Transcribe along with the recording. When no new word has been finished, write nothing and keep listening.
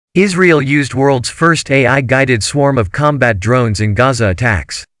Israel used world's first AI-guided swarm of combat drones in Gaza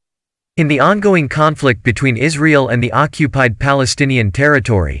attacks. In the ongoing conflict between Israel and the occupied Palestinian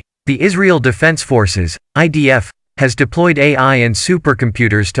territory, the Israel Defense Forces, IDF, has deployed AI and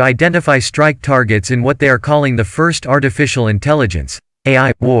supercomputers to identify strike targets in what they are calling the first artificial intelligence,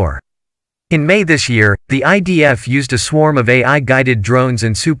 AI, war. In May this year, the IDF used a swarm of AI-guided drones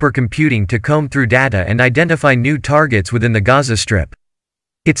and supercomputing to comb through data and identify new targets within the Gaza Strip.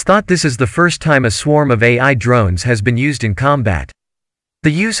 It's thought this is the first time a swarm of AI drones has been used in combat. The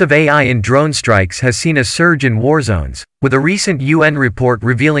use of AI in drone strikes has seen a surge in war zones, with a recent UN report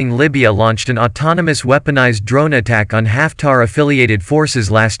revealing Libya launched an autonomous weaponized drone attack on Haftar-affiliated forces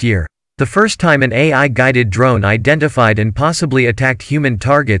last year, the first time an AI-guided drone identified and possibly attacked human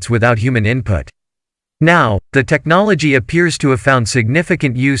targets without human input. Now, the technology appears to have found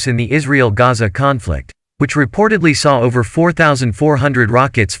significant use in the Israel-Gaza conflict, which reportedly saw over 4,400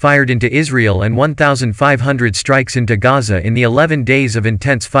 rockets fired into Israel and 1,500 strikes into Gaza in the 11 days of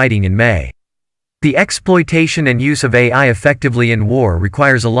intense fighting in May. The exploitation and use of AI effectively in war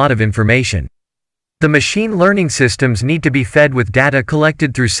requires a lot of information. The machine learning systems need to be fed with data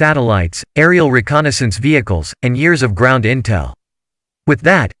collected through satellites, aerial reconnaissance vehicles, and years of ground intel. With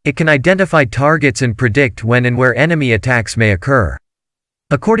that, it can identify targets and predict when and where enemy attacks may occur.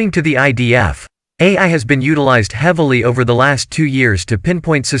 According to the IDF, AI has been utilized heavily over the last 2 years to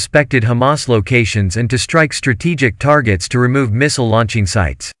pinpoint suspected Hamas locations and to strike strategic targets to remove missile launching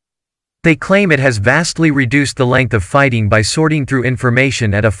sites. They claim it has vastly reduced the length of fighting by sorting through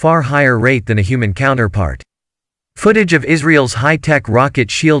information at a far higher rate than a human counterpart. Footage of Israel's high-tech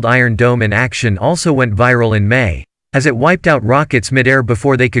rocket shield Iron Dome in action also went viral in May, as it wiped out rockets mid-air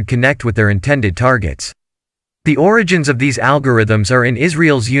before they could connect with their intended targets. The origins of these algorithms are in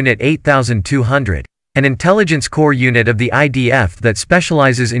Israel's Unit 8200, an intelligence core unit of the IDF that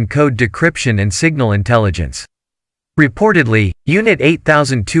specializes in code decryption and signal intelligence. Reportedly, Unit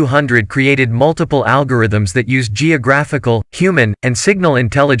 8200 created multiple algorithms that used geographical, human, and signal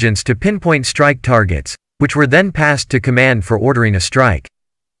intelligence to pinpoint strike targets, which were then passed to command for ordering a strike.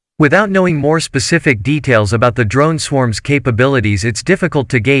 Without knowing more specific details about the drone swarm's capabilities, it's difficult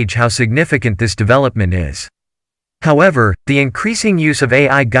to gauge how significant this development is. However, the increasing use of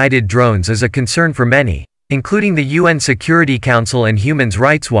AI-guided drones is a concern for many, including the UN Security Council and Human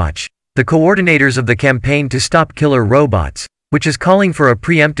Rights Watch, the coordinators of the Campaign to Stop Killer Robots, which is calling for a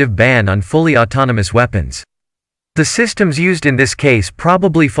preemptive ban on fully autonomous weapons. The systems used in this case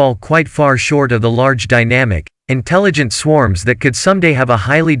probably fall quite far short of the large dynamic, intelligent swarms that could someday have a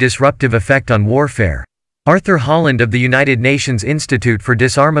highly disruptive effect on warfare, Arthur Holland of the United Nations Institute for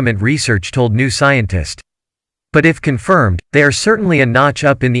Disarmament Research told New Scientist. But if confirmed, they are certainly a notch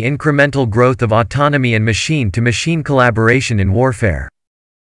up in the incremental growth of autonomy and machine-to-machine collaboration in warfare.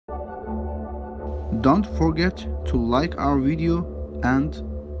 Don't forget to like our video and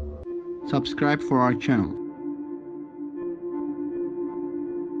subscribe for our channel.